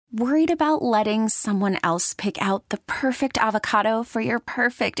Worried about letting someone else pick out the perfect avocado for your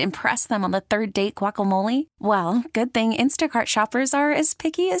perfect impress them on the third date guacamole? Well, good thing Instacart shoppers are as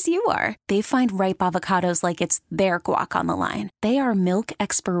picky as you are. They find ripe avocados like it's their guac on the line. They are milk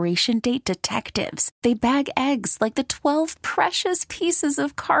expiration date detectives. They bag eggs like the 12 precious pieces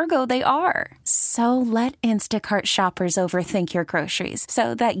of cargo they are. So let Instacart shoppers overthink your groceries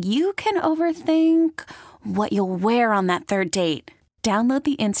so that you can overthink what you'll wear on that third date. Download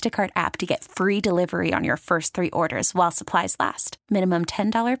the Instacart app to get free delivery on your first 3 orders while supplies last. Minimum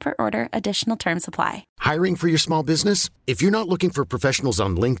 $10 per order. Additional terms apply. Hiring for your small business? If you're not looking for professionals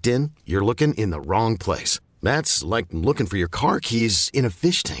on LinkedIn, you're looking in the wrong place. That's like looking for your car keys in a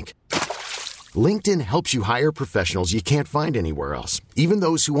fish tank. LinkedIn helps you hire professionals you can't find anywhere else, even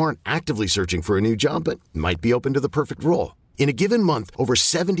those who aren't actively searching for a new job but might be open to the perfect role. In a given month, over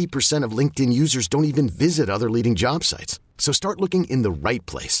 70% of LinkedIn users don't even visit other leading job sites. So start looking in the right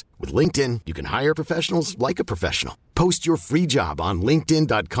place. With LinkedIn, you can hire professionals like a professional. Post your free job on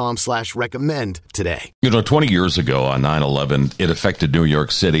linkedin.com/recommend today. 20 years ago on 9/11, it affected New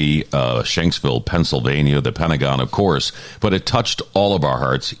York City, Shanksville, Pennsylvania, the Pentagon, of course, but it touched all of our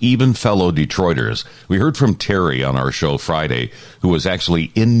hearts, even fellow Detroiters. We heard from Terry on our show Friday, who was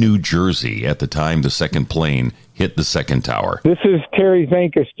actually in New Jersey at the time the second plane hit the second tower. This is Terry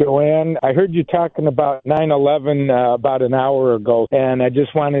Zankus, Joanne. I heard you talking about 9/11 about an hour ago, and I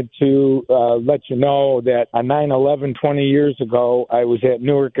just wanted to let you know that on 9/11 20 years ago, I was at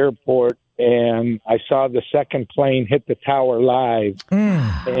Newark Airport, and I saw the second plane hit the tower live.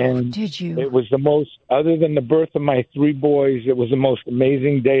 And did you? It was the most, other than the birth of my 3 boys, it was the most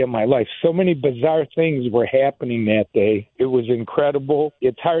amazing day of my life. So many bizarre things were happening that day. It was incredible.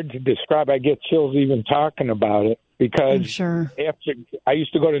 It's hard to describe. I get chills even talking about it. Because sure. After I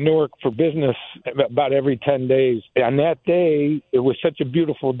used to go to Newark for business about every 10 days. On that day, it was such a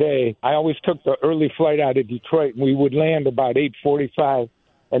beautiful day. I always took the early flight out of Detroit, and we would land about 8:45.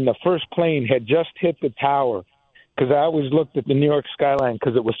 And the first plane had just hit the tower, because I always looked at the New York skyline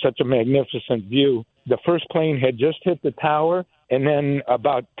because it was such a magnificent view. The first plane had just hit the tower, and then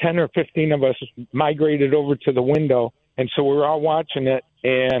about 10 or 15 of us migrated over to the window. And so we were all watching it,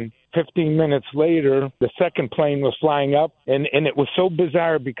 and 15 minutes later, the second plane was flying up, and it was so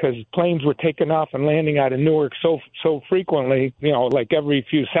bizarre because planes were taking off and landing out of Newark so frequently, like every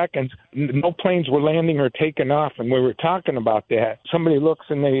few seconds. No planes were landing or taking off, and we were talking about that. Somebody looks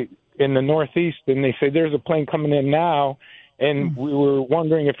in the Northeast, and they say, there's a plane coming in now, and we were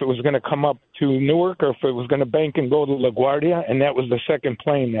wondering if it was going to come up to Newark or if it was going to bank and go to LaGuardia, and that was the second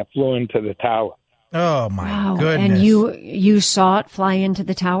plane that flew into the tower. Oh, my goodness. And you saw it fly into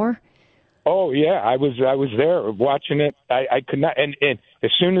the tower? Oh, yeah. I was there watching it. I could not. And as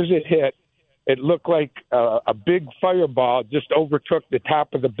soon as it hit, it looked like a big fireball just overtook the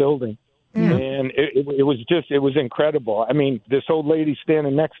top of the building. Yeah. And it was incredible. I mean, this old lady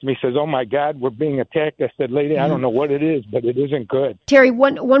standing next to me says, "Oh, my God, we're being attacked." I said, "Lady, I don't know what it is, but it isn't good." Terry,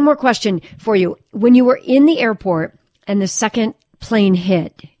 one more question for you. When you were in the airport and the second plane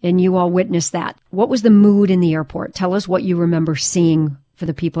hit and you all witnessed that, what was the mood in the airport? Tell us what you remember seeing for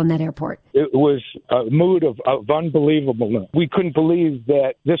the people in that airport. It was a mood of unbelievableness. We couldn't believe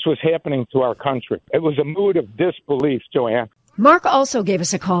that this was happening to our country. It was a mood of disbelief, Joanne. Mark also gave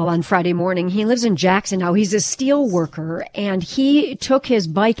us a call on Friday morning. He lives in Jackson now. He's a steel worker, and he took his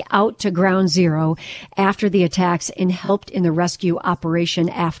bike out to Ground Zero after the attacks and helped in the rescue operation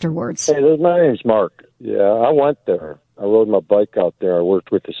afterwards. Hey, my name's Mark. Yeah, I went there. I rode my bike out there. I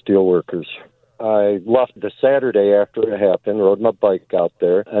worked with the steel workers. I left the Saturday after it happened, rode my bike out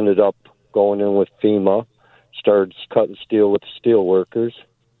there, ended up going in with FEMA, started cutting steel with the steel workers.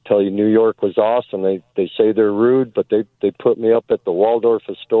 Tell you, New York was awesome. They say they're rude, but they put me up at the Waldorf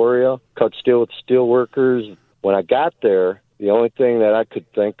Astoria, cut steel with steel workers. When I got there, the only thing that I could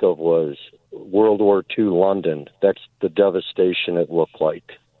think of was World War II London. That's the devastation it looked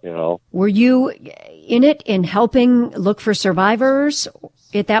like, Were you in it in helping look for survivors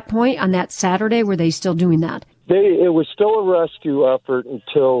at that point on that Saturday? Were they still doing that? It was still a rescue effort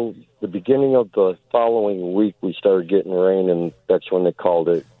until the beginning of the following week. We started getting rain, and that's when they called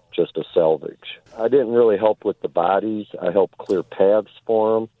it just a salvage. I didn't really help with the bodies. I helped clear paths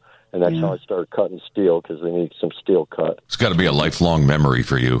for them, and that's how I started cutting steel, because they need some steel cut. It's got to be a lifelong memory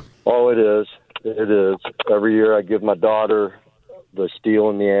for you. Oh, it is. It is. Every year I give my daughter the steel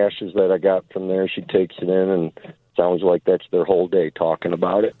and the ashes that I got from there. She takes it in, and sounds like that's their whole day talking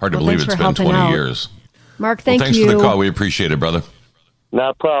about it. Hard to believe it's been 20 years. Mark, thanks you. Thanks for the call. We appreciate it, brother.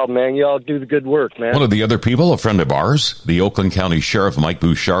 Not a problem, man. Y'all do the good work, man. One of the other people, a friend of ours, the Oakland County Sheriff Mike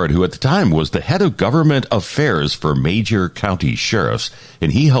Bouchard, who at the time was the head of government affairs for major county sheriffs,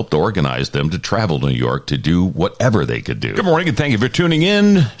 and he helped organize them to travel to New York to do whatever they could do. Good morning, and thank you for tuning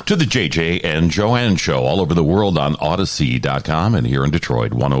in to the JJ and Joanne Show all over the world on Odyssey.com and here in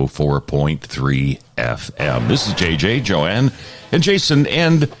Detroit, 104.3 FM. This is JJ, Joanne, and Jason,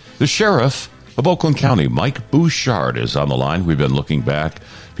 and the Sheriff of Oakland County, Mike Bouchard, is on the line. We've been looking back,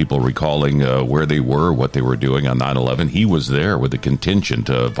 people recalling where they were, what they were doing on 9/11. He was there with a contingent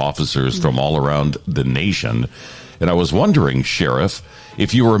of officers from all around the nation. And I was wondering, Sheriff,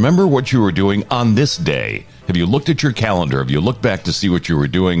 if you remember what you were doing on this day. Have you looked at your calendar? Have you looked back to see what you were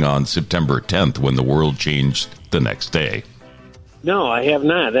doing on September 10th when the world changed the next day? No, I have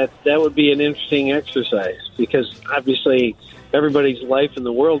not. That would be an interesting exercise because obviously everybody's life in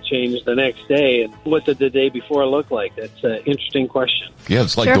the world changed the next day. And what did the day before look like? That's an interesting question. Yeah,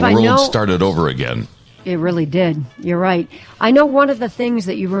 it's like Sheriff, the world started over again. It really did. You're right. I know one of the things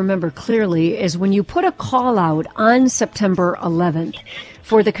that you remember clearly is when you put a call out on September 11th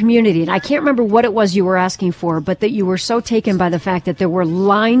for the community. And I can't remember what it was you were asking for, but that you were so taken by the fact that there were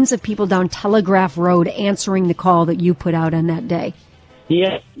lines of people down Telegraph Road answering the call that you put out on that day.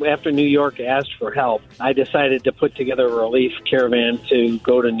 Yeah, after New York asked for help, I decided to put together a relief caravan to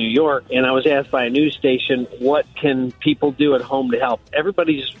go to New York. And I was asked by a news station, what can people do at home to help?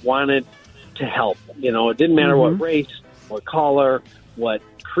 Everybody just wanted to help. You know, it didn't matter what race, what color, what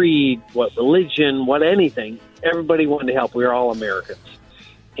creed, what religion, what anything. Everybody wanted to help. We were all Americans.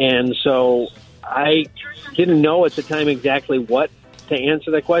 And so I didn't know at the time exactly what to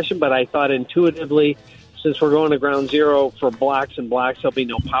answer that question, but I thought intuitively, since we're going to ground zero for blocks and blocks, there'll be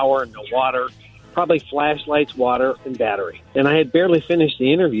no power and no water, probably flashlights, water, and battery. And I had barely finished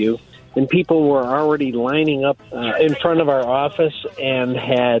the interview, and people were already lining up in front of our office and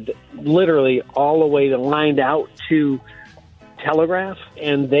had literally all the way lined out to Telegraph,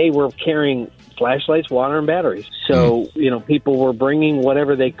 and they were carrying flashlights, water, and batteries. So, you know, people were bringing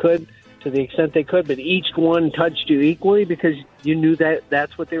whatever they could to the extent they could, but each one touched you equally because you knew that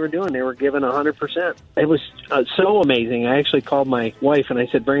that's what they were doing. They were giving 100%. It was so amazing. I actually called my wife and I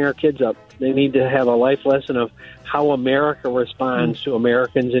said, bring our kids up. They need to have a life lesson of how America responds to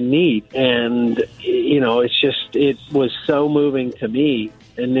Americans in need. And, you know, it was so moving to me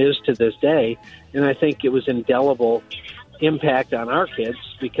and is to this day. And I think it was indelible impact on our kids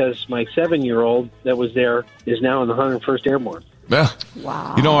because my 7-year-old that was there is now in the 101st Airborne.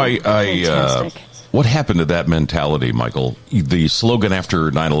 Wow. You know, what happened to that mentality, Michael? The slogan after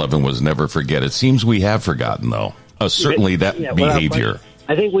 9/11 was never forget. It seems we have forgotten, though. Certainly that behavior.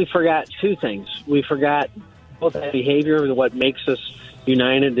 I think we forgot two things. We forgot both that behavior, what makes us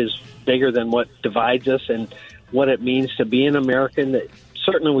united is bigger than what divides us, and what it means to be an American. That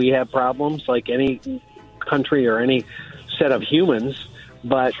certainly we have problems like any country or any set of humans,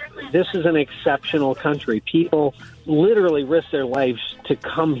 but this is an exceptional country. People literally risk their lives to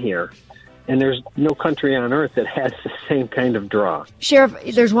come here, and there's no country on earth that has the same kind of draw. Sheriff,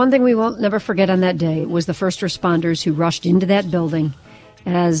 there's one thing we won't never forget on that day was the first responders who rushed into that building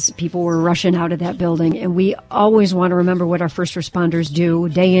as people were rushing out of that building. And we always want to remember what our first responders do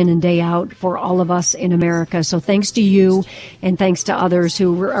day in and day out for all of us in America. So thanks to you and thanks to others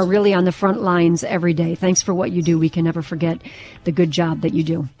who are really on the front lines every day. Thanks for what you do. We can never forget the good job that you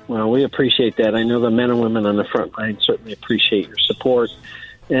do. Well, we appreciate that. I know the men and women on the front line certainly appreciate your support.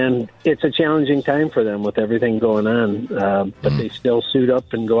 And it's a challenging time for them with everything going on. But they still suit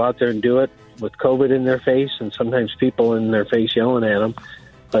up and go out there and do it with COVID in their face and sometimes people in their face yelling at them.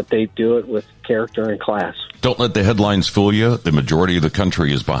 But they do it with character and class. Don't let the headlines fool you. The majority of the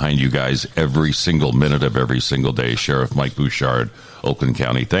country is behind you guys every single minute of every single day. Sheriff Mike Bouchard, Oakland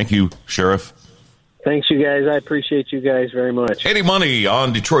County. Thank you, Sheriff. Thanks, you guys. I appreciate you guys very much. Eddie Money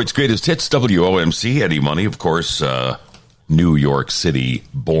on Detroit's Greatest Hits, WOMC. Eddie Money, of course, New York City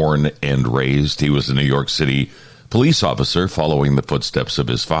born and raised. He was a New York City police officer following the footsteps of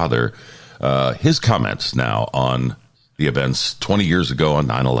his father. His comments now on the events 20 years ago on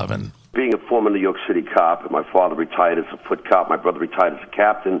 9/11. Being a former New York City cop, my father retired as a foot cop, my brother retired as a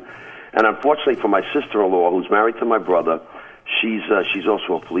captain, and unfortunately for my sister-in-law, who's married to my brother, she's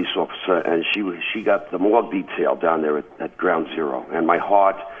also a police officer, and she got the morgue detail down there at Ground Zero. And my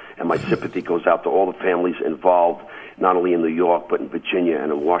heart and my sympathy goes out to all the families involved, not only in New York, but in Virginia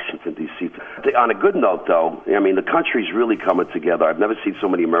and in Washington, D.C. On a good note, though, I mean, the country's really coming together. I've never seen so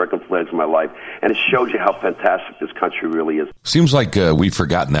many American flags in my life, and it shows you how fantastic this country really is. Seems like we've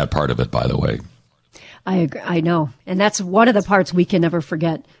forgotten that part of it, by the way. I agree. I know. And that's one of the parts we can never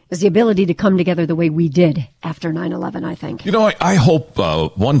forget is the ability to come together the way we did after 9/11, I think. You know, I hope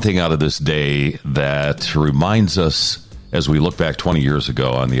one thing out of this day that reminds us as we look back 20 years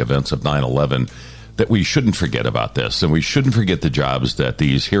ago on the events of 9/11, that we shouldn't forget about this, and we shouldn't forget the jobs that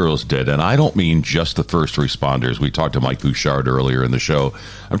these heroes did. And I don't mean just the first responders. We talked to Mike Bouchard earlier in the show.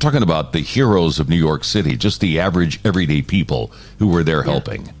 I'm talking about the heroes of New York City, just the average, everyday people who were there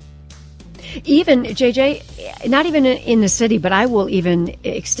helping. Even, JJ, not even in the city, but I will even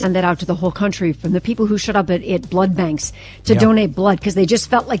extend that out to the whole country, from the people who showed up at blood banks to donate blood because they just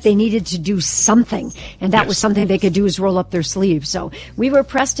felt like they needed to do something. And that was something they could do, is roll up their sleeves. So we were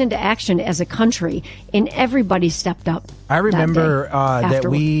pressed into action as a country, and everybody stepped up. I remember that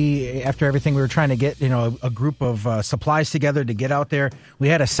we, after everything, we were trying to get, a group of supplies together to get out there. We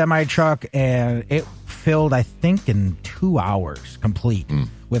had a semi-truck, and it filled, I think, in 2 hours complete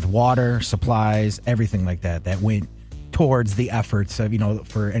with water, supplies, everything like that went towards the efforts of,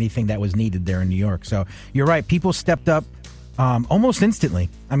 for anything that was needed there in New York. So you're right. People stepped up almost instantly.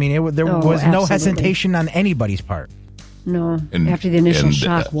 I mean, there was no hesitation on anybody's part. No, after the initial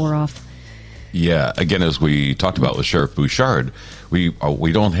shock wore off. Yeah, again, as we talked about with Sheriff Bouchard, we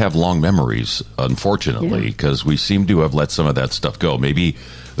don't have long memories, unfortunately, because we seem to have let some of that stuff go. Maybe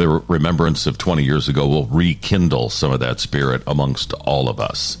the remembrance of 20 years ago will rekindle some of that spirit amongst all of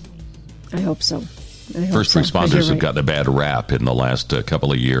us. I hope so. First responders have gotten a bad rap in the last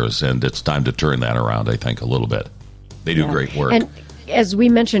couple of years, and it's time to turn that around, I think, a little bit. They do great work. And as we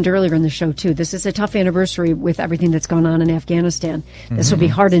mentioned earlier in the show, too, this is a tough anniversary with everything that's gone on in Afghanistan. This will be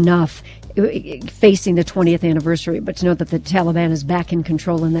hard enough facing the 20th anniversary, but to know that the Taliban is back in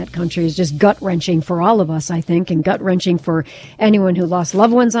control in that country is just gut-wrenching for all of us, I think, and gut-wrenching for anyone who lost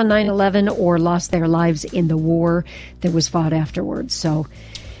loved ones on 9/11 or lost their lives in the war that was fought afterwards. So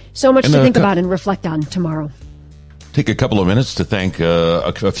much to think about and reflect on tomorrow. Take a couple of minutes to thank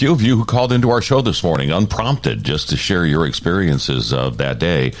a few of you who called into our show this morning, unprompted, just to share your experiences of that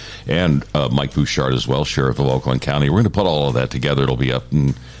day. And Mike Bouchard as well, Sheriff of Oakland County. We're going to put all of that together. It'll be up,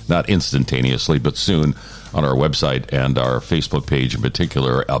 not instantaneously, but soon on our website and our Facebook page in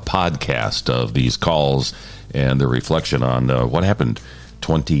particular, a podcast of these calls and the reflection on what happened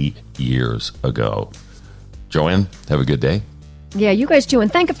 20 years ago. Joanne, have a good day. Yeah, you guys too.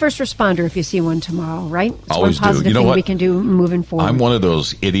 And thank a first responder if you see one tomorrow, right? It's always one positive do. You know thing what? We can do moving forward. I'm one of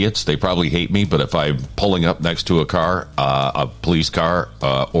those idiots. They probably hate me, but if I'm pulling up next to a car, a police car,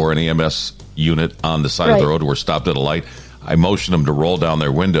 or an EMS unit on the side of the road, we're stopped at a light, I motion them to roll down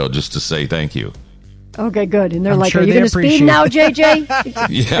their window just to say thank you. Okay, good. And they're I'm like, sure are you going to speed now, JJ? Yes. Are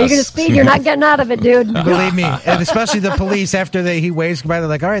you going to speed? You're not getting out of it, dude. Believe me. And especially the police, after he waves goodbye, they're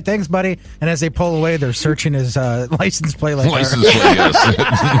like, all right, thanks, buddy. And as they pull away, they're searching his license plate. License plate, yes.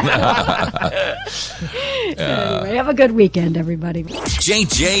 Anyway, have a good weekend, everybody.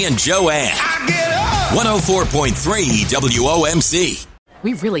 JJ and Joanne. 104.3 WOMC.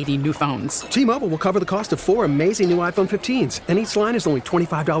 We really need new phones. T-Mobile will cover the cost of 4 amazing new iPhone 15s, and each line is only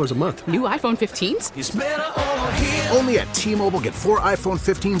 $25 a month. New iPhone 15s? It's better over here. Only at T-Mobile, get 4 iPhone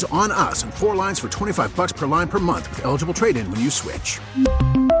 15s on us and 4 lines for $25 per line per month with eligible trade-in when you switch.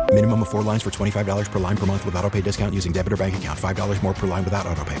 Minimum of 4 lines for $25 per line per month with autopay discount using debit or bank account. $5 more per line without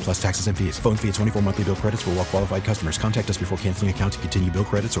autopay, plus taxes and fees. Phone fee at 24 monthly bill credits for well-qualified customers. Contact us before canceling account to continue bill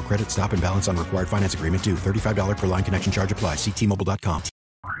credits or credit stop and balance on required finance agreement due. $35 per line connection charge applies. See T-Mobile.com.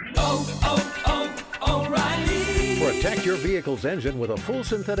 O'Reilly. Protect your vehicle's engine with a full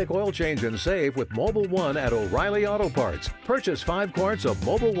synthetic oil change and save with Mobil 1 at O'Reilly Auto Parts. Purchase 5 quarts of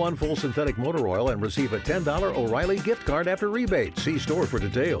Mobil 1 full synthetic motor oil and receive a $10 O'Reilly gift card after rebate. See store for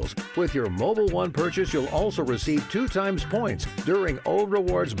details. With your Mobil 1 purchase, you'll also receive 2 times points during O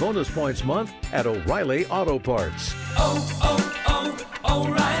Rewards Bonus Points Month at O'Reilly Auto Parts.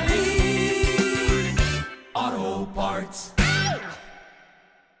 O'Reilly Auto Parts.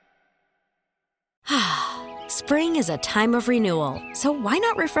 Spring is a time of renewal, so why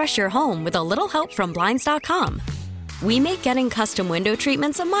not refresh your home with a little help from Blinds.com? We make getting custom window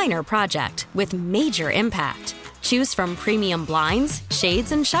treatments a minor project with major impact. Choose from premium blinds,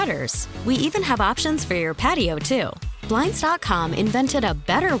 shades, and shutters. We even have options for your patio, too. Blinds.com invented a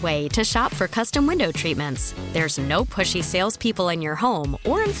better way to shop for custom window treatments. There's no pushy salespeople in your home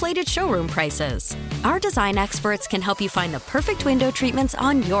or inflated showroom prices. Our design experts can help you find the perfect window treatments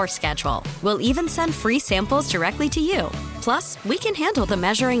on your schedule. We'll even send free samples directly to you. Plus, we can handle the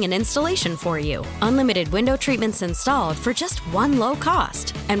measuring and installation for you. Unlimited window treatments installed for just one low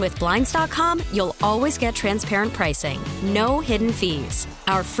cost. And with Blinds.com, you'll always get transparent pricing. No hidden fees.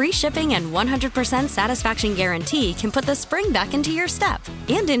 Our free shipping and 100% satisfaction guarantee can put the spring back into your step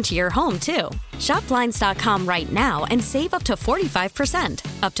and into your home, too. Shop Blinds.com right now and save up to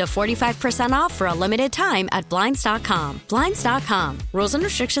 45%. Up to 45% off for a limited time at Blinds.com. Blinds.com. Rules and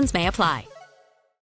restrictions may apply.